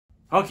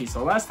Okay,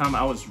 so last time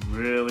I was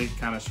really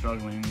kind of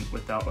struggling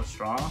without a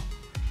straw,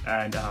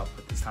 and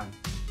but this time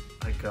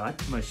I got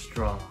my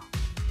straw,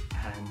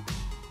 and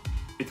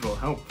it will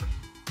help.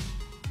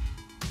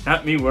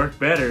 Not me work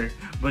better,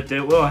 but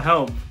it will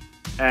help.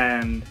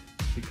 And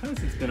because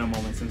it's been a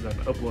moment since I've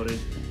uploaded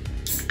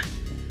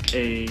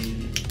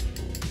an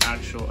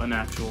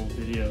actual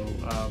video,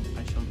 I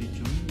shall be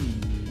joining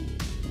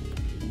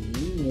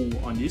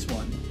on this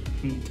one.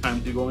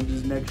 Time to go into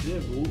this next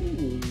shift.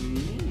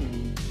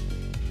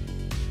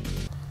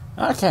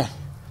 Okay,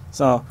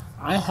 so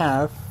I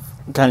have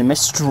got my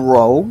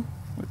straw,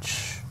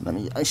 which let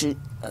me actually.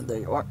 There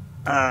you are.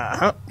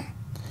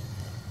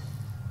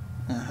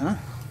 Let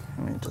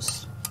me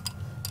just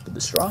get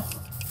the straw.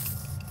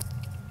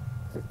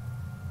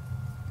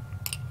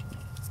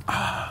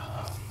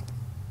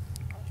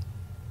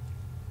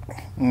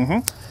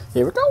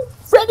 Here we go.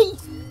 Freddy!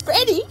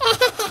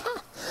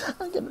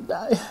 I'm gonna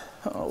die.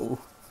 Oh.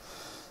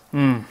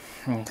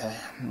 Okay.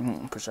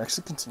 Push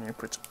exit, continue.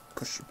 Push.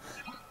 Push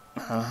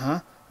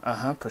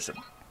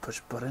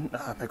button.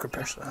 Make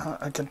repairs.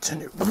 And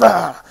continue.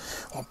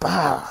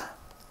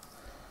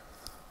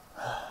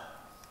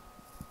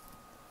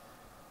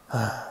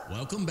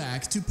 Welcome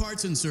back to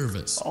Parts and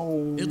Service.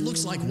 Oh. It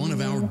looks like one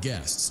of our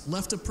guests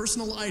left a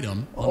personal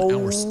item on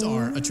our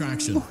star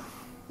attraction.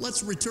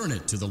 Let's return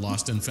it to the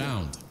Lost and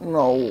Found.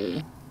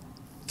 No.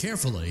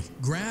 Carefully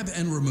grab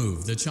and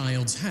remove the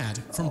child's hat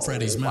from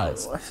Freddy's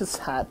mouth. His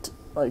hat,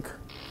 like,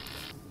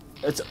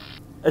 it's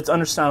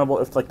understandable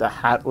if like the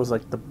hat was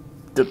like the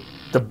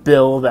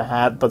bill of the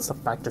hat, but it's the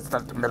fact it's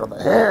not the middle of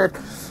the head.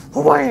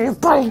 Why are you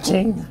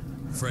biting?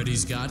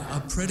 Freddy's got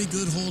a pretty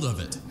good hold of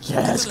it.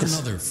 Yes, give it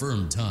another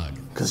firm tug.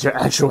 Because your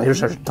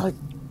actuators are like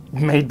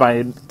made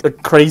by a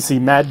crazy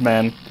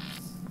madman.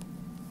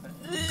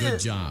 Good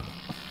job.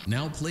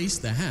 Now place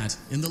the hat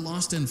in the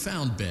Lost and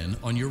Found bin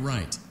on your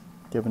right. Do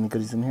you have any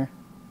goodies in here?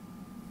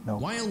 No.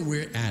 While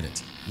we're at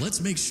it,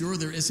 let's make sure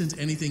there isn't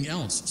anything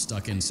else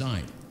stuck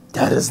inside.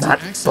 That is not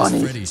to access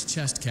funny. Freddy's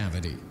chest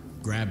cavity,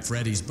 grab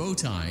Freddy's bow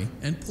tie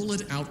and pull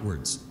it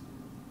outwards.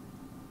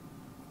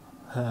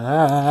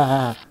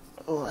 Well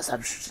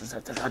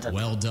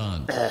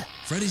done.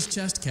 Freddy's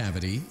chest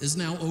cavity is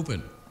now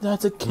open.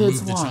 That's a kid's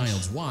Remove the watch.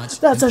 child's watch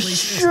That's and a place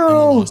shoe. it in the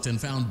Lost and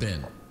Found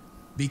bin.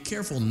 Be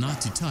careful not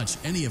to touch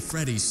any of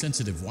Freddy's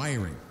sensitive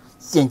wiring.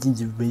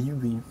 Sensitive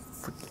wiring.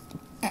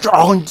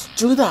 Don't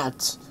do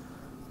that.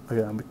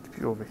 Okay, I'm gonna keep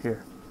you over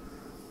here.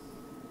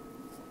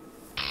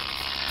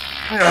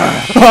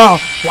 Oh,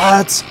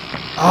 what?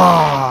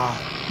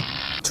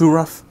 Too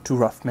rough? Too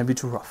rough. Maybe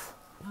too rough.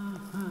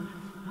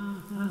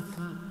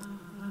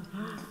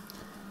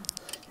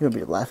 You'll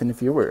be laughing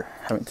if you were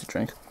having to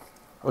drink.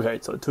 Okay,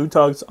 so 2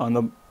 tugs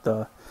on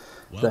the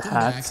Welcome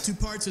hat. back to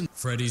Parts and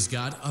Freddy's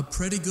got a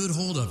pretty good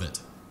hold of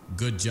it.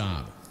 Good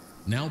job.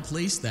 Now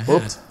place the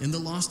hat in the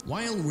Lost.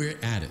 While we're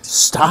at it,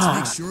 Stop. let's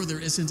make sure there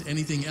isn't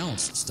anything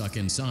else stuck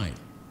inside.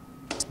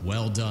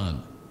 Well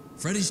done.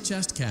 Freddy's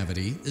chest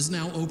cavity is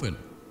now open.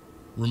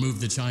 Remove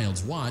the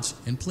child's watch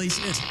and place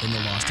it in the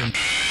Lost and...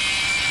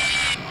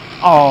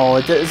 Oh,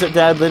 is it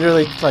Dad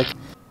literally like...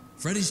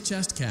 Freddy's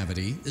chest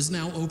cavity is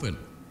now open.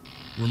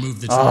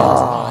 Remove the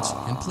child's watch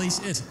and place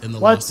it in the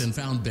Lost and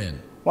Found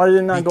bin. Why did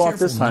it not go off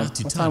this careful time? not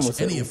to What time touch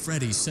was any it? of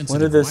Freddy's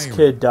sensitive When did this wiring.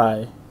 kid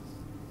die?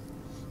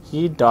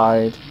 He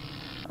died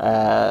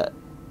at...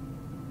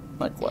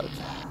 like what?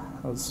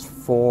 That was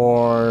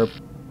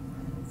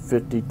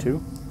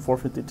 4:52?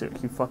 4:52.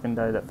 He fucking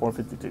died at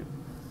 4:52.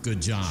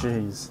 Good job.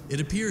 Jeez.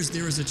 It appears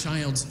there is a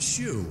child's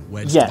shoe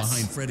wedged Yes.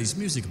 behind Freddy's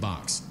music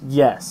box.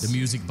 Yes. The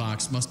music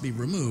box must be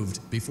removed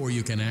before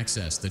you can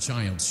access the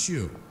child's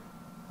shoe.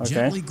 Okay.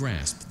 Gently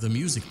grasp the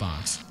music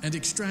box and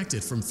extract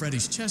it from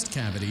Freddy's chest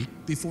cavity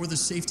before the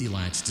safety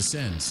latch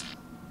descends.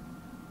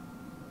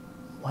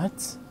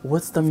 What?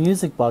 What's the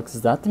music box?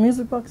 Is that the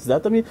music box? Is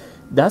that the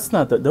That's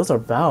not the... Those are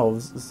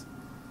valves.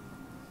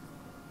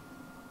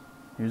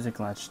 Music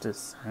latch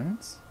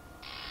descends?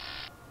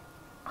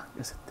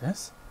 Is it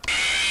this?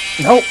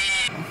 Nope.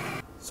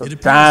 So It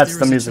appears that's there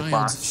the is music a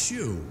child's box.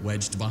 shoe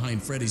wedged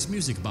behind Freddy's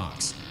music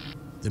box.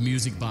 The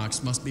music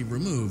box must be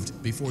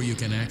removed before you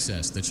can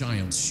access the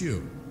child's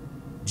shoe.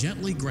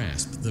 Gently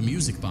grasp the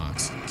music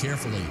box.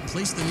 Carefully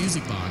place the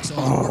music box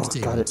on the work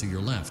table to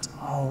your left.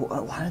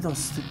 Oh, why are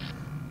those...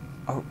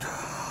 Oh,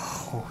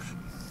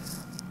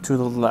 to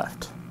the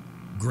left.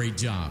 Great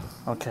job.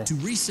 Okay. To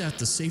reset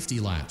the safety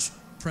latch,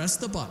 press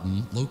the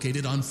button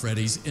located on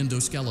Freddy's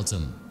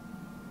endoskeleton.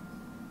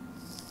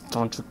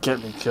 Don't you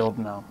get me killed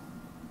now.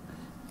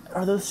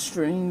 Are those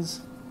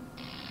strings?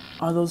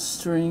 Are those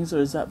strings or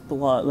is that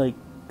blood? Like,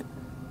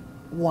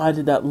 why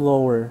did that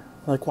lower?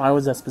 Like, why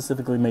was that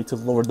specifically made to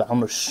lower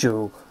down the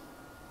shoe?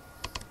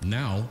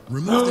 Now,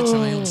 remove the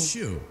child's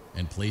shoe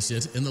and place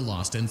it in the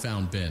Lost and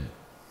Found bin.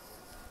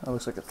 That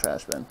looks like a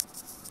trash bin.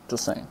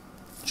 Just saying.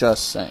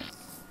 Just saying.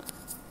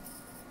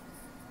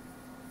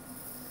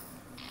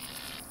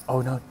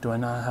 Oh no, do I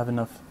not have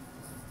enough?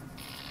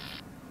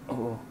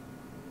 Oh.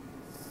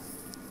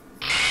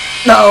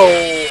 No!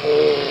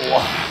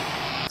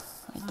 I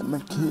need the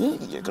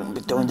You're gonna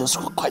be doing this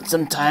for quite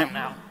some time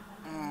now.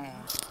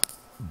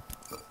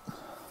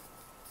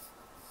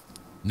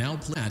 Now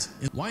plat,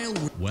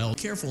 while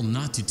careful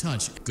not to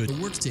touch good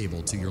work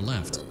table to your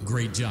left.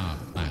 Great job.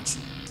 Latch.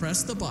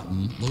 Press the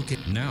button,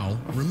 locate. Now,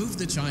 remove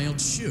the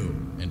child's shoe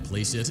and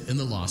place it in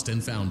the lost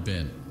and found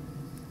bin.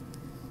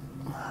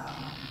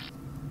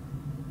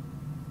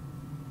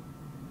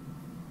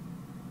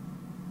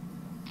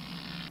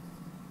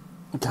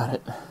 Got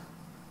it.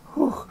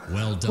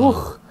 Well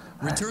done.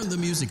 Return the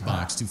music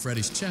box to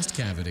Freddy's chest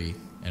cavity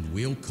and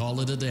we'll call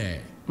it a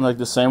day. Like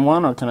the same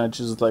one, or can I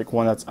choose like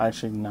one that's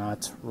actually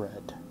not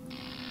red?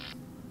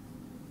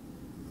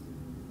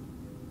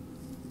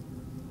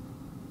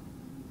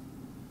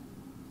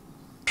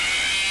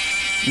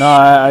 No,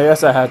 I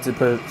guess I had to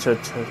put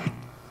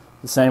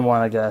the same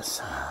one. I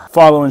guess.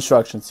 Follow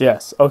instructions.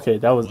 Yes. Okay,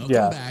 that was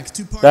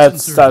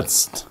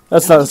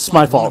that's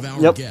my fault.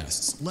 Yep.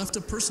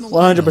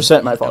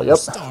 100% my fault. Yep.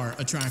 Star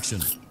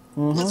attraction.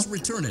 Let's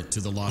return it to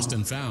the lost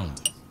and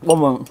found. One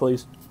moment,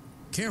 please.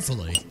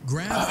 Carefully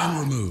grab and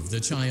remove the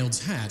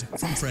child's hat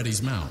from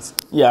Freddy's mouth.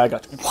 Yeah, I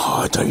got you.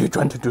 What are you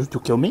trying to do to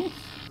kill me?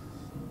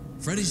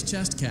 Freddy's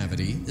chest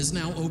cavity is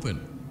now open.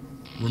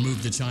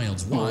 Remove the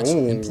child's watch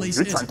and place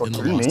it in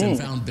the lost and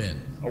found bin.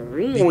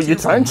 Oh, you're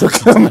trying to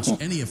kill me. Touch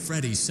any of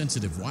Freddy's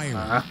sensitive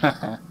wiring.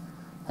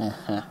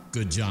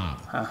 Good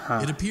job.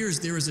 It appears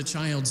there is a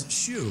child's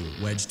shoe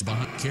wedged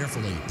behind.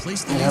 Carefully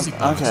place the music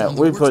box on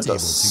the we work put the table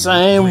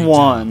same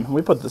one.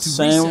 We put the to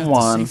same reset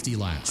one. The safety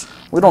latch.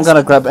 We don't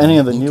gotta grab any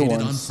of the new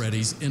Located on ones.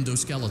 Freddy's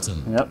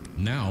endoskeleton. Yep.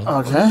 Now,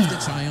 remove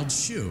the child's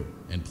shoe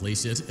and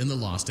place it in the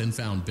lost and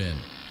found bin.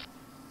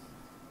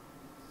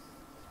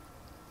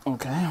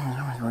 Okay, here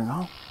we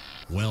go.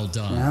 Well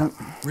done.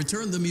 Yep.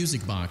 Return the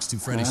music box to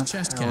Freddy's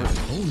chest cavity.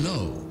 Oh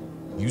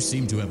no, you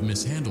seem to have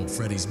mishandled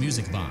Freddy's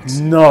music box.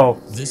 No.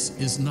 This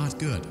is not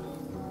good.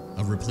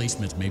 A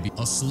replacement may be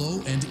a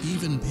slow and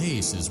even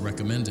pace is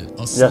recommended.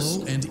 A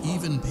slow and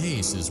even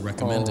pace is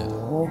recommended.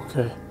 Oh,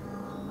 okay.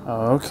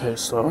 Okay,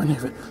 slow and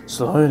even.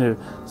 Slow and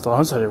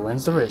so it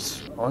wins the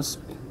race.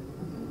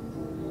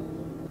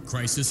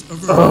 Crisis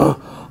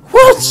averted.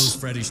 What? Close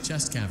Freddy's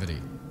chest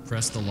cavity.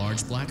 Press the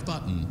large black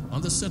button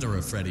on the center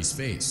of Freddy's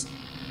face.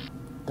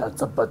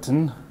 That's a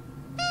button.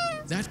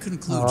 That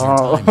concludes your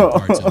time in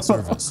parts and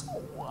service.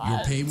 Your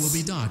pay will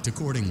be docked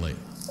accordingly.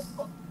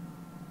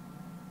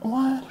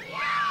 What?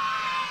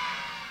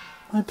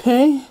 My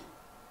pay?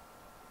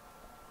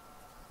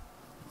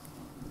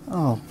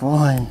 Oh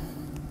boy.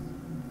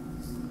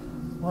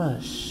 What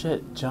a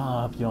shit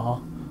job,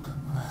 y'all.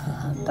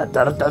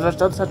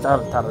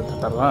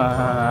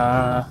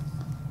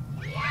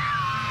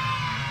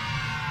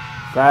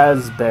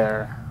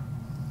 Fazbear.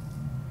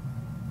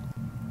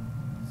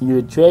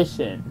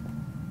 Nutrition.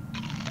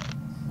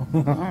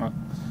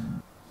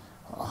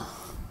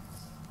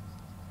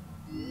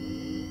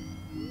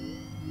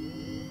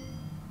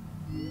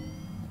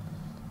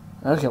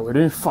 Okay, we're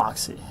doing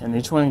Foxy, and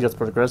each one gets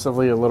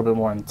progressively a little bit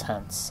more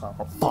intense. So,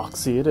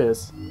 Foxy it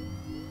is.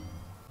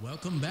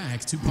 Welcome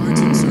back to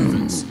Parts and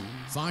Service.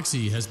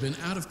 Foxy has been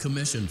out of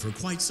commission for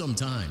quite some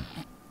time.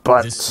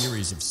 But this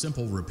series of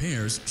simple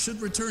repairs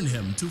should return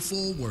him to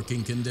full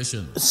working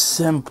condition.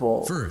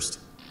 Simple. First,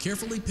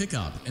 carefully pick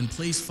up and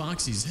place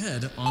Foxy's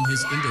head on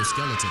his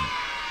endoskeleton.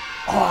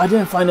 Oh, I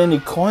didn't find any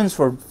coins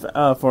for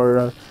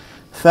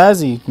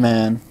Fazzy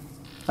Man.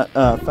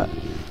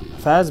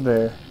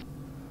 Fazbear.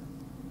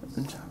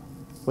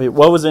 Wait,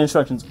 what was the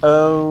instructions?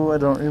 Oh, I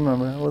don't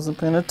remember. I wasn't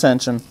paying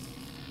attention.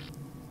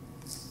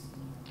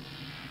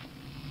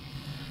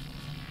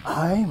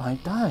 I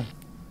might die.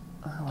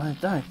 I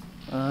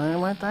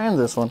might die in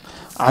this one.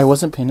 I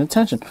wasn't paying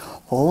attention.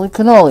 Holy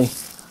cannoli.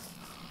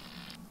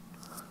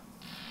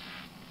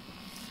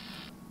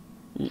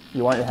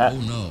 You want your hat?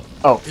 Oh no.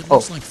 Oh, it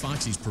looks like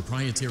Foxy's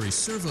proprietary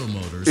servo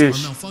motors are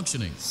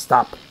malfunctioning.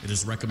 Stop. It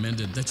is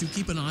recommended that you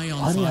keep an eye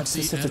on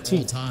Foxy at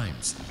all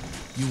times.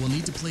 You will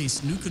need to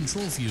place new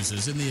control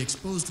fuses in the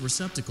exposed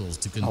receptacles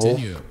to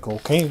continue. Oh,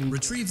 okay.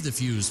 Retrieve the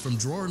fuse from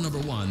drawer number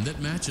 1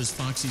 that matches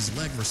Foxy's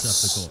leg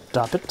receptacle.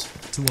 Stop it.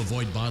 To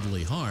avoid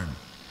bodily harm,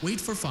 wait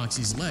for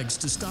Foxy's legs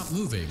to stop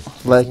moving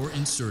like, before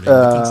inserting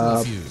the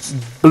control fuse.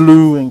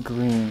 Blue and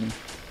green.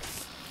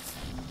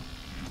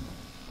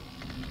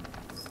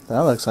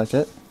 That looks like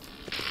it.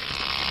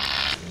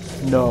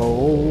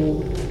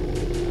 No.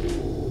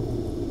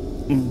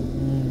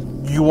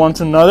 You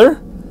want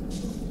another?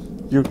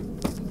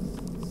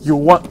 You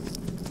want...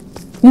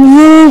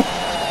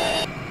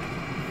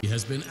 He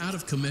has been out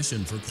of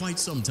commission for quite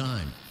some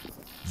time.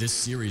 This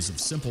series of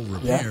simple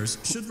repairs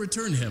should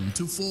return him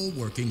to full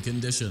working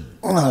condition.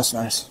 Oh, that's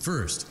nice.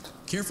 First,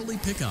 carefully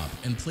pick up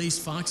and place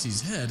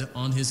Foxy's head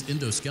on his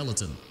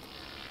endoskeleton.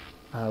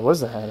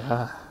 What's the head?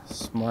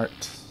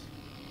 Smart.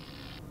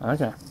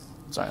 Okay.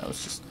 Sorry, I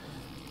was just...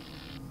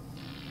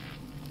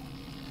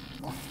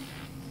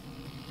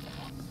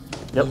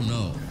 Yep. Oh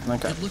no.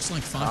 Okay. It looks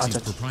like Foxy's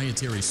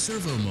proprietary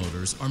servo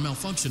motors are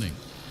malfunctioning.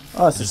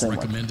 Oh, that's it is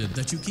recommended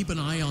that you keep an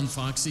eye on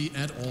Foxy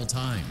at all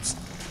times.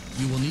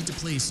 you will need to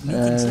place new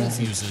control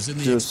fuses in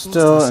the do exposed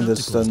still, and this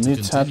is the receptacles new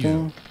to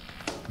continue.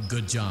 tapping.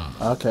 Good job.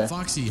 Okay.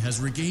 Foxy has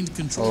regained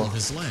control of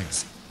his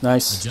legs. A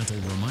Nice. gentle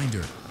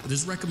reminder, it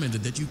is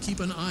recommended that you keep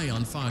an eye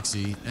on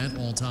Foxy at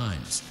all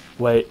times.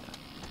 Wait.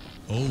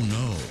 Oh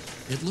no,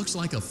 it looks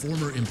like a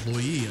former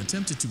employee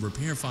attempted to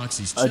repair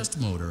Foxy's chest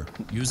motor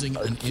using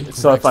an incorrect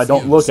So if I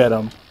don't fuse. look at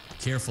him,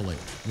 Carefully,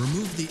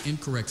 remove the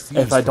incorrect fuse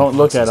if I from don't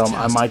look at Foxy's him,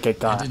 I chest might get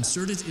got. and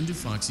insert it into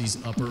Foxy's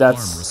upper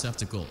That's- arm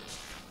receptacle.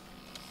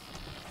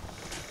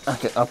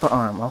 Okay, upper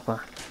arm,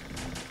 upper.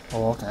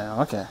 Oh,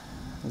 okay.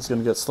 He's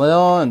gonna get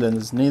slow, and then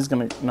his knee's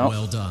gonna no.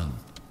 Well done.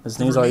 His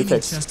The knee's already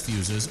remaining fixed. chest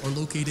fuses are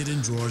located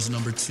in drawers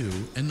number 2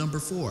 and number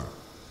 4.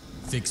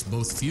 Fix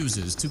both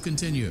fuses to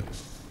continue.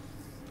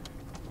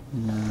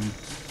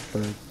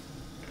 Number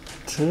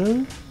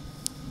 2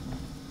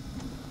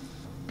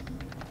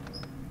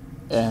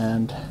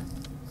 and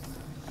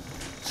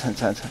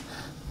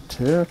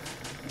 2.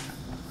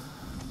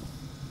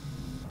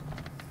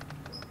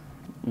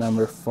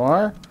 Number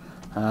 4.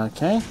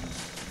 Okay.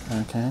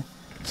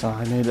 So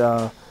I need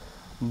a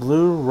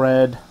blue,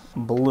 red,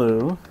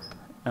 blue,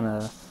 and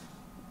a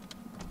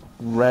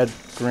red,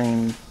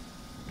 green,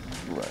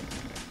 red.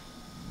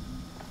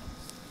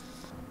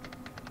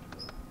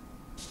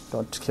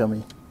 Don't kill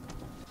me.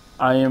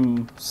 I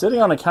am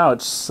sitting on a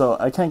couch, so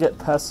I can't get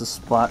past the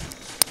spot.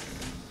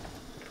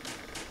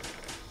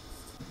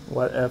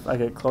 What if I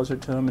get closer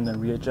to him and then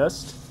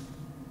readjust?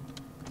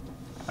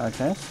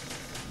 Okay.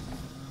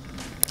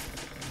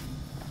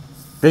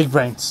 Big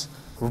brains.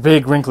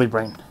 Big wrinkly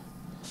brain.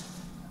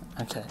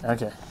 Okay.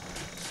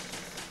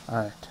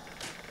 Alright.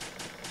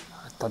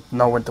 I don't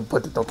know where to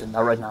put it. Okay,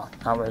 not right now.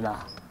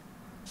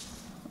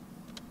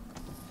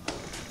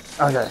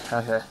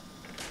 Okay.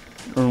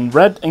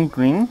 Red and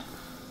green.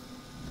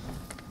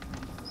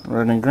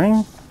 Red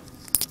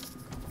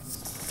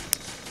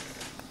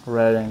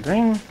and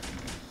green.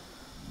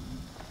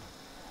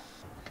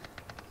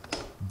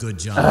 Good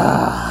job.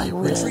 I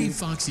win. Retrieve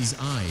Foxy's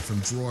eye from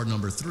drawer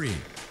number 3.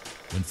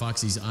 When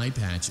Foxy's eye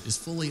patch is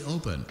fully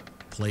open,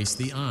 place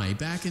the eye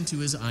back into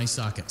his eye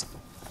socket.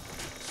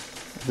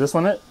 This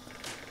one it?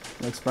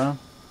 Looks brown.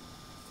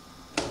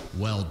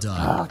 Well done.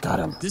 Ah, got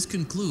him. This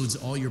concludes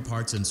all your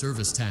parts and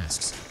service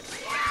tasks.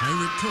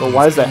 Pirate But Cove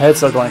why is the head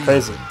still going can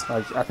crazy? reopened.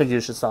 Like, I think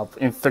you should stop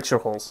and fix your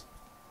holes.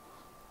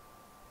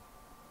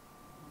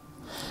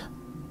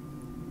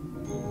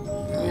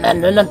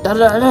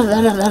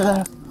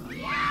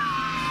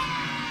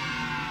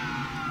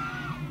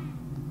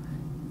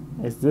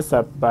 Is this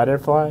a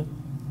butterfly?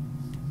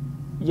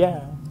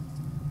 Yeah.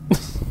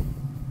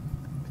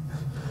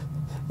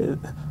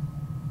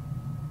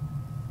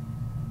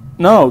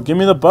 No, give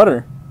me the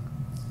butter.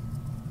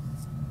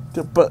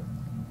 But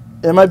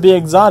it might be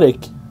exotic.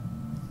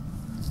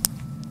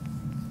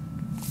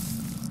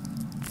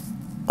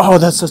 Oh,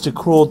 that's such a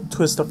cruel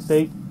twist of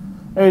fate.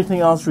 Everything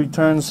else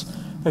returns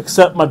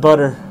except my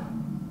butter.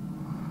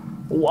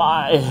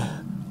 Why?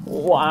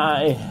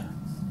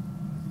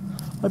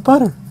 My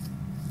butter.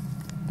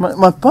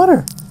 My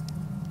butter.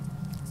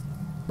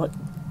 What?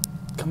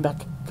 Come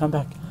back.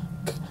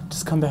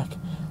 Just come back.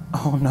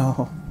 Oh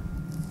no.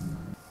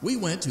 We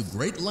went to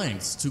great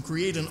lengths to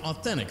create an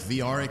authentic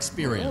VR Oh,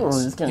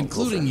 experience, it's getting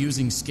including closer.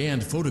 using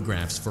scanned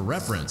photographs for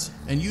reference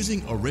and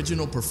using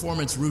original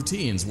performance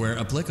routines where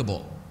applicable.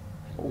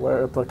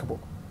 Where applicable.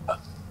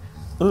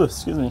 Ooh,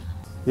 excuse me.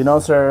 You know,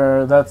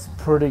 sir, that's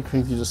pretty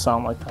creepy to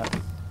sound like that.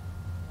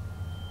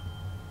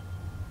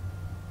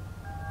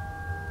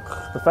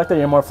 The fact that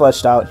you're more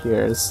fleshed out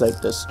here is like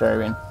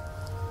disturbing.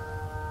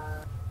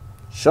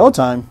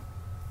 Showtime.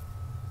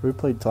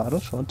 Replay title.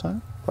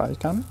 Showtime. Prize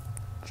counter.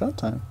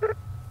 Showtime.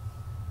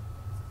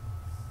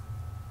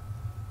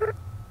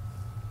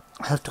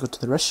 I have to go to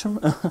the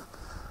restroom.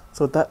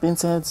 So with that being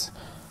said,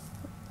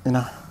 you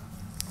know,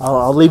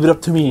 I'll leave it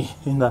up to me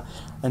in the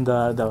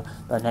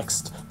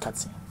next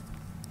cutscene.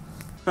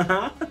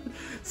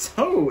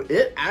 So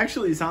it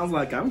actually sounds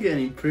like I'm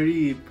getting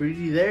pretty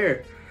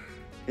there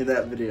in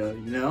that video,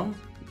 you know?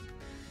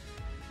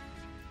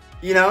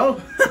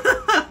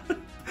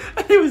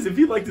 Anyways, if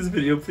you like this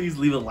video, please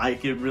leave a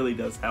like. It really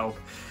does help.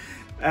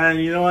 And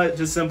you know what?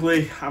 Just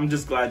simply, I'm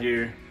just glad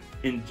you're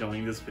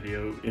enjoying this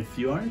video. If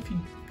you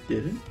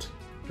didn't,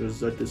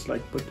 there's a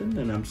dislike button,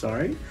 and I'm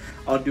sorry.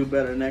 I'll do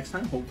better next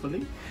time,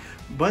 hopefully.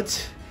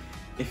 But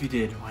if you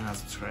did, why not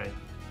subscribe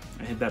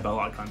and hit that bell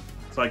icon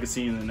so I can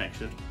see you in the next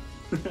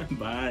video.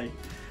 Bye.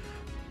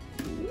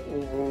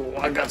 Oh,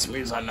 I got to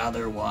use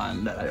another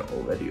one that I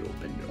already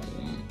opened.